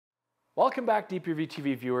Welcome back, DPReview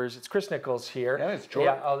TV viewers. It's Chris Nichols here. Yeah, it's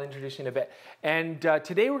Jordan. Yeah, I'll introduce you in a bit. And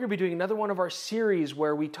today we're going to be doing another one of our series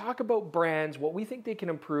where we talk about brands, what we think they can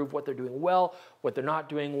improve, what they're doing well, what they're not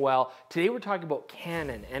doing well. Today we're talking about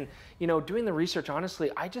Canon. And, you know, doing the research,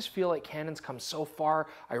 honestly, I just feel like Canon's come so far.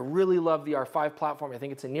 I really love the R5 platform. I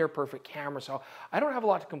think it's a near perfect camera. So I don't have a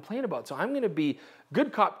lot to complain about. So I'm going to be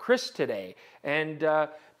good cop Chris today. And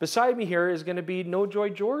beside me here is going to be No Joy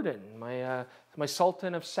Jordan, my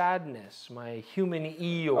Sultan of Sadness, my human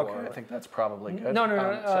Eeyore. Okay, I think that's probably good. No,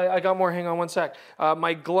 I got more. Hang on one sec.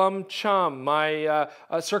 My glum chum, my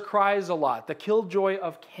Sir Cries-a-Lot, the killjoy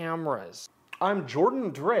of cameras. I'm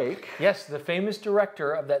Jordan Drake. Yes, the famous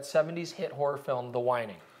director of that 70s hit horror film, The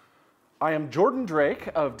Whining. I am Jordan Drake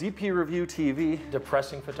of DPReview TV.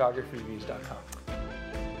 DepressingPhotographyReviews.com.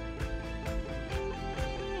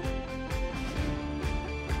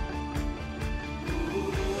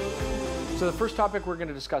 So the first topic we're going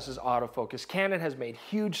to discuss is autofocus. Canon has made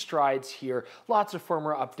huge strides here, lots of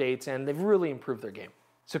firmware updates, and they've really improved their game.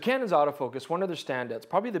 So Canon's autofocus, one of their standouts,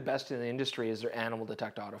 probably the best in the industry, is their animal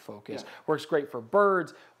detect autofocus. Yeah. Works great for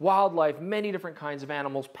birds, wildlife, many different kinds of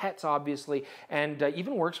animals, pets obviously, and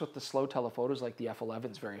even works with the slow telephotos like the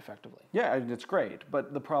F11s very effectively. Yeah, it's great,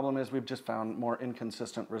 but the problem is we've just found more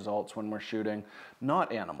inconsistent results when we're shooting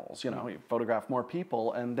not animals. You know, you photograph more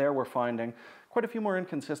people, and there we're finding quite a few more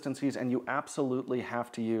inconsistencies, and you absolutely have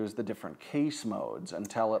to use the different case modes and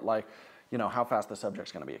tell it, like, you know, how fast the subject's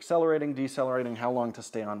going to be accelerating, decelerating, how long to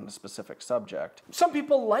stay on a specific subject. Some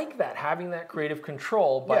people like that, having that creative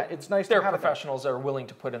control, but yeah, it's nice they're to have professionals that are willing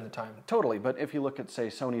to put in the time. Totally, but if you look at, say,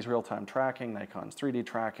 Sony's real-time tracking, Nikon's 3D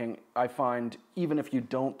tracking, I find even if you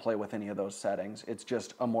don't play with any of those settings, it's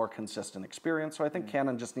just a more consistent experience. So I think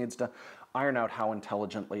Canon just needs to iron out how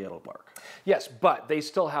intelligently it'll work. Yes, but they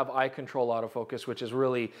still have eye control autofocus, which is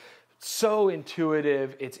really so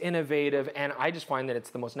intuitive, it's innovative, and I just find that it's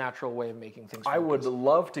the most natural way of making things focus. I would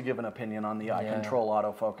love to give an opinion on the eye control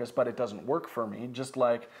autofocus, but it doesn't work for me. Just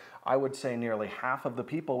like I would say nearly half of the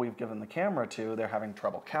people we've given the camera to, they're having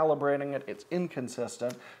trouble calibrating it, it's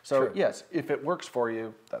inconsistent. So True. Yes, if it works for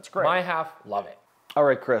you, that's great. My half, love it. All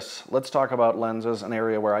right, Chris, let's talk about lenses, an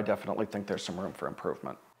area where I definitely think there's some room for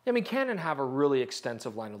improvement. I mean, Canon have a really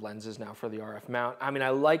extensive line of lenses now for the RF mount. I mean, I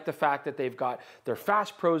like the fact that they've got their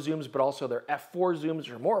fast pro zooms, but also their f4 zooms, which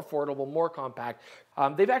are more affordable, more compact.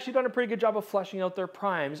 They've actually done a pretty good job of fleshing out their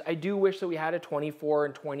primes. I do wish that we had a 24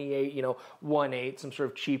 and 28, you know, 1.8, some sort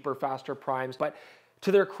of cheaper, faster primes, but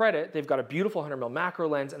to their credit, they've got a beautiful 100mm macro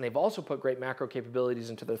lens, and they've also put great macro capabilities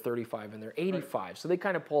into their 35 and their 85. Right. So they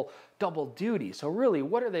kind of pull double duty. So really,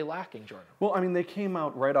 what are they lacking, Jordan? Well, I mean, they came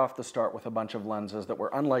out right off the start with a bunch of lenses that were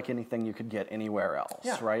unlike anything you could get anywhere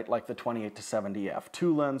else, right? Like the 28 to 70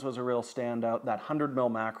 f2 lens was a real standout. That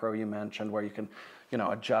 100mm macro you mentioned, where you can, you know,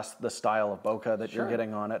 adjust the style of bokeh that you're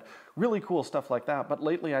getting on it. Really cool stuff like that. But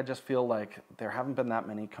lately I just feel like there haven't been that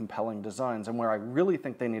many compelling designs. And where I really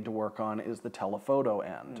think they need to work on is the telephoto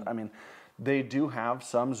end. I mean, they do have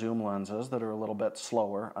some zoom lenses that are a little bit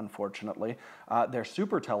slower, unfortunately. Their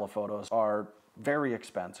super telephotos are very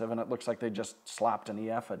expensive, and it looks like they just slapped an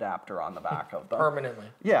EF adapter on the back of them. Permanently.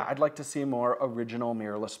 Yeah, I'd like to see more original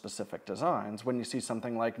mirrorless specific designs. When you see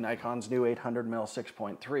something like Nikon's new 800mm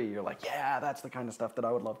 6.3, you're like, yeah, that's the kind of stuff that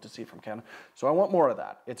I would love to see from Canon. So I want more of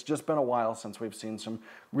that. It's just been a while since we've seen some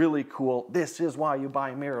really cool, this is why you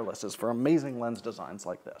buy mirrorlesses, for amazing lens designs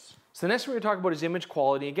like this. So the next thing we're going to talk about is image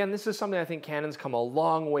quality. Again, this is something I think Canon's come a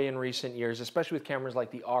long way in recent years, especially with cameras like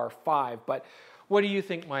the R5, but what do you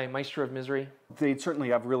think, my Maestro of Misery? They certainly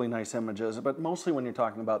have really nice images, but mostly when you're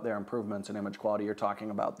talking about their improvements in image quality, you're talking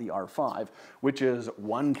about the R5, which is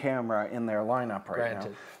one camera in their lineup right now.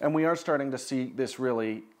 And we are starting to see this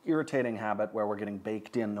really irritating habit where we're getting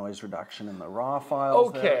baked in noise reduction in the raw files.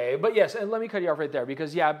 Okay, but yes, and let me cut you off right there,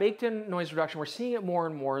 because yeah, baked in noise reduction, we're seeing it more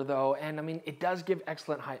and more though, and I mean, it does give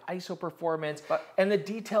excellent high ISO performance, and the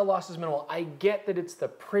detail loss is minimal. I get that it's the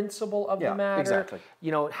principle of the matter. Exactly.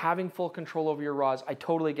 You know, having full control over your RAWs, I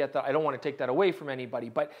totally get that. I don't want to take that away from anybody,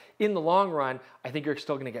 but in the long run, I think you're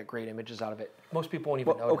still going to get great images out of it. Most people won't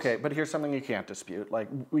even notice. Okay, but here's something you can't dispute. Like,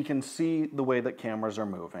 we can see the way that cameras are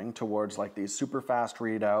moving towards like these super fast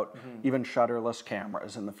readout, even shutterless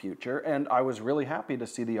cameras in the future. And I was really happy to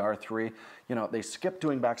see the R3, you know, they skipped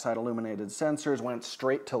doing backside illuminated sensors, went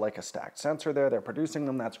straight to like a stacked sensor there. They're producing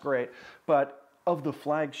them, that's great. But of the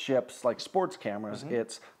flagships, like sports cameras,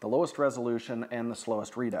 it's the lowest resolution and the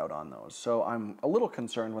slowest readout on those. So I'm a little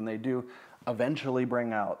concerned when they do eventually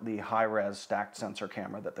bring out the high-res stacked sensor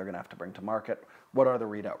camera that they're going to have to bring to market. What are the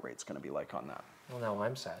readout rates going to be like on that? Well, now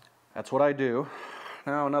I'm sad. That's what I do.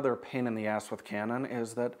 Now, another pain in the ass with Canon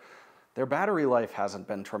is that their battery life hasn't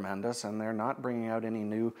been tremendous, and they're not bringing out any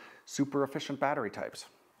new super efficient battery types.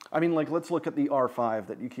 I mean, like, let's look at the R5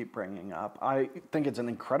 that you keep bringing up. I think it's an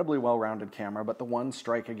incredibly well-rounded camera, but the one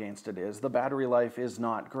strike against it is the battery life is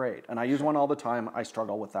not great. And I use one all the time. I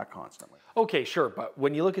struggle with that constantly. Okay, sure, but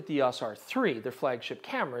when you look at the EOS R3, their flagship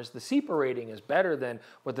cameras, the CIPA rating is better than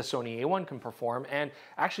what the Sony A1 can perform, and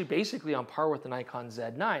actually basically on par with the Nikon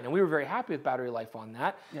Z9. And we were very happy with battery life on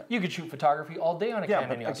that. Yeah. You could shoot photography all day on a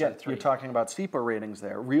Canon EOS again, R3. You're talking about CIPA ratings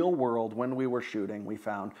there. Real world, when we were shooting, we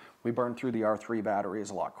found we burned through the R3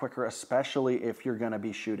 batteries a lot quicker, especially if you're going to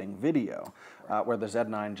be shooting video, where the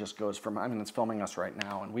Z9 just goes from, I mean, it's filming us right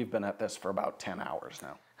now, and we've been at this for about 10 hours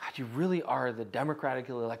now. God, you really are the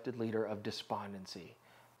democratically elected leader of despondency.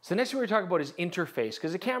 So the next thing we're going to talk about is interface,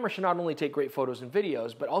 because a camera should not only take great photos and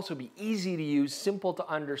videos, but also be easy to use, simple to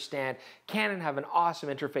understand. Canon have an awesome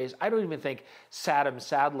interface. I don't even think Saddam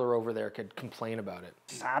Sadler over there could complain about it.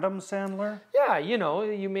 Saddam Sandler? Yeah, you know,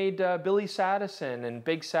 you made Billy Sadison and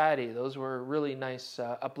Big Sadie. Those were really nice,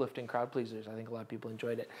 uplifting crowd pleasers. I think a lot of people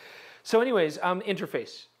enjoyed it. So anyways,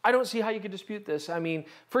 interface. I don't see how you could dispute this. I mean,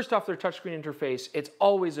 first off, their touchscreen interface, it's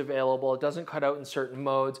always available. It doesn't cut out in certain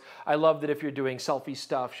modes. I love that if you're doing selfie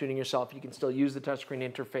stuff, shooting yourself, you can still use the touchscreen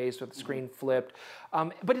interface with the screen flipped.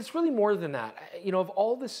 But it's really more than that. You know, of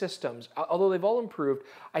all the systems, although they've all improved,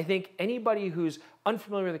 I think anybody who's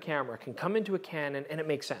unfamiliar with the camera can come into a Canon and it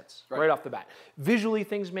makes sense right off the bat. Visually,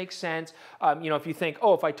 things make sense. You know, if you think,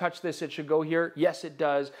 oh, if I touch this, it should go here. Yes, it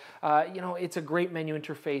does. You know, it's a great menu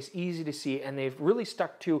interface, easy to see, and they've really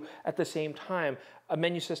stuck to, at the same time, a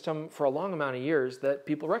menu system for a long amount of years that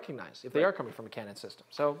people recognize if they are coming from a Canon system.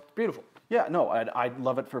 So, beautiful. Yeah, no, I'd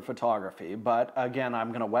love it for photography, but again, I'm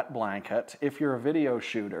going to wet blanket. If you're a video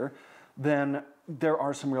shooter, then there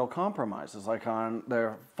are some real compromises, like on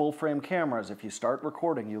their full-frame cameras. If you start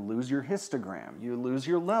recording, you lose your histogram, you lose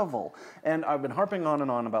your level. And I've been harping on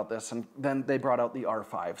and on about this, and then they brought out the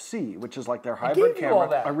R5C, which is like their hybrid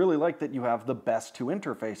camera. I really like that you have the best two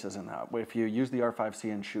interfaces in that. If you use the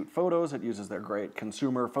R5C and shoot photos, it uses their great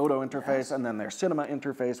consumer photo interface, and then their cinema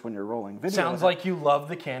interface when you're rolling video. Sounds like you love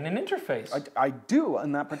the Canon interface. I do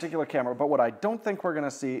in that particular camera, but what I don't think we're going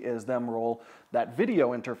to see is them roll that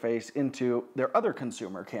video interface into their other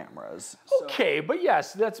consumer cameras. Okay, but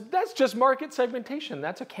yes, that's just market segmentation.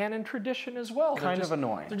 That's a Canon tradition as well. Kind of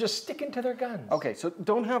annoying. They're just sticking to their guns. Okay, so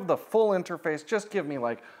don't have the full interface. Just give me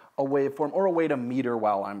like a waveform or a way to meter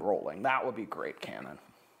while I'm rolling. That would be great, Canon.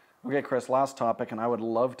 Okay, Chris, last topic, and I would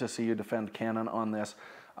love to see you defend Canon on this.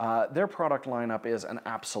 Their product lineup is an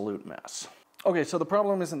absolute mess. Okay, so the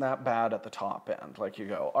problem isn't that bad at the top end. Like you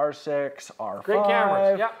go R6, R5, great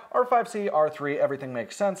cameras, yeah. R5C, R3, everything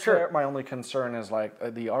makes sense Sure. there. My only concern is like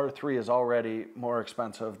the R3 is already more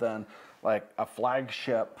expensive than like a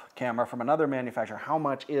flagship camera from another manufacturer. How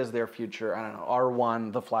much is their future, I don't know,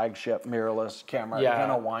 R1, the flagship mirrorless camera,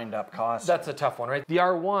 gonna wind up costing? That's a tough one, right? The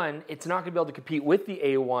R1, it's not gonna be able to compete with the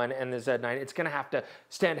A1 and the Z9. It's gonna have to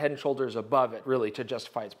stand head and shoulders above it, really, to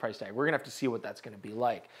justify its price tag. We're gonna have to see what that's gonna be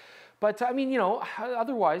like. But I mean, you know,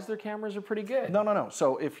 otherwise their cameras are pretty good. No.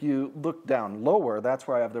 So if you look down lower, that's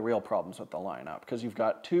where I have the real problems with the lineup, because you've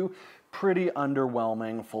got two pretty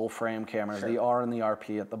underwhelming full-frame cameras, the R and the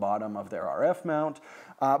RP at the bottom of their RF mount.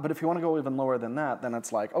 But if you want to go even lower than that, then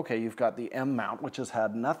it's like, okay, you've got the M mount, which has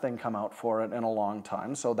had nothing come out for it in a long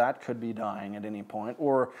time, so that could be dying at any point.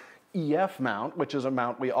 Or EF mount, which is a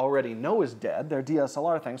mount we already know is dead, their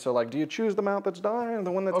DSLR thing. So like, do you choose the mount that's dying,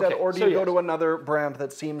 the one that's dead, or do you go to another brand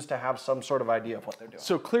that seems to have some sort of idea of what they're doing?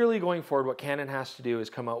 So clearly going forward, what Canon has to do is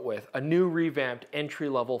come out with a new revamped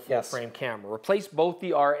entry-level full-frame camera. Replace both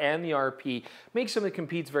the R and the RP. Make something that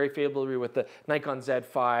competes very favorably with the Nikon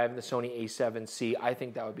Z5 and the Sony A7C. I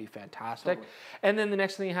think that would be fantastic. Totally. And then the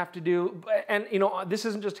next thing you have to do, and you know, this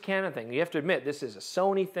isn't just a Canon thing. You have to admit, this is a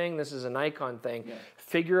Sony thing, this is a Nikon thing. Yeah.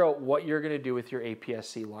 Figure out what you're going to do with your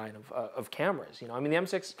APS-C line of cameras. You know, I mean, the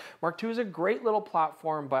M6 Mark II is a great little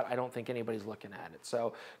platform, but I don't think anybody's looking at it.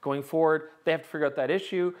 So going forward, they have to figure out that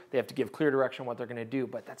issue. They have to give clear direction on what they're going to do,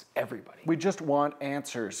 but that's everybody. We just want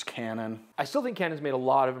answers, Canon. I still think Canon's made a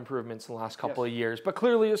lot of improvements in the last couple of years, but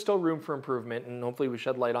clearly there's still room for improvement, and hopefully we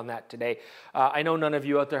shed light on that today. I know none of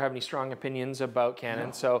you out there have any strong opinions about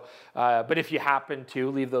Canon, so but if you happen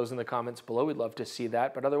to, leave those in the comments below. We'd love to see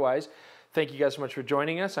that, but otherwise, thank you guys so much for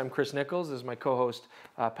joining us. I'm Chris Nichols. This is my co-host,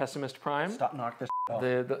 Pessimist Prime. Stop knocking this off.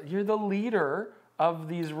 You're the leader of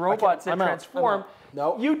these robots that transform.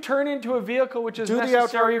 No. You turn into a vehicle which is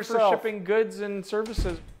necessary for shipping goods and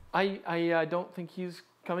services. I don't think he's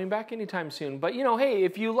coming back anytime soon. But you know, hey,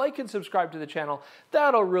 if you like and subscribe to the channel,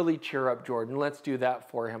 that'll really cheer up Jordan. Let's do that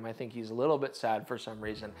for him. I think he's a little bit sad for some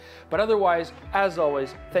reason. But otherwise, as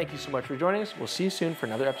always, thank you so much for joining us. We'll see you soon for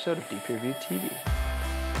another episode of DPReview TV.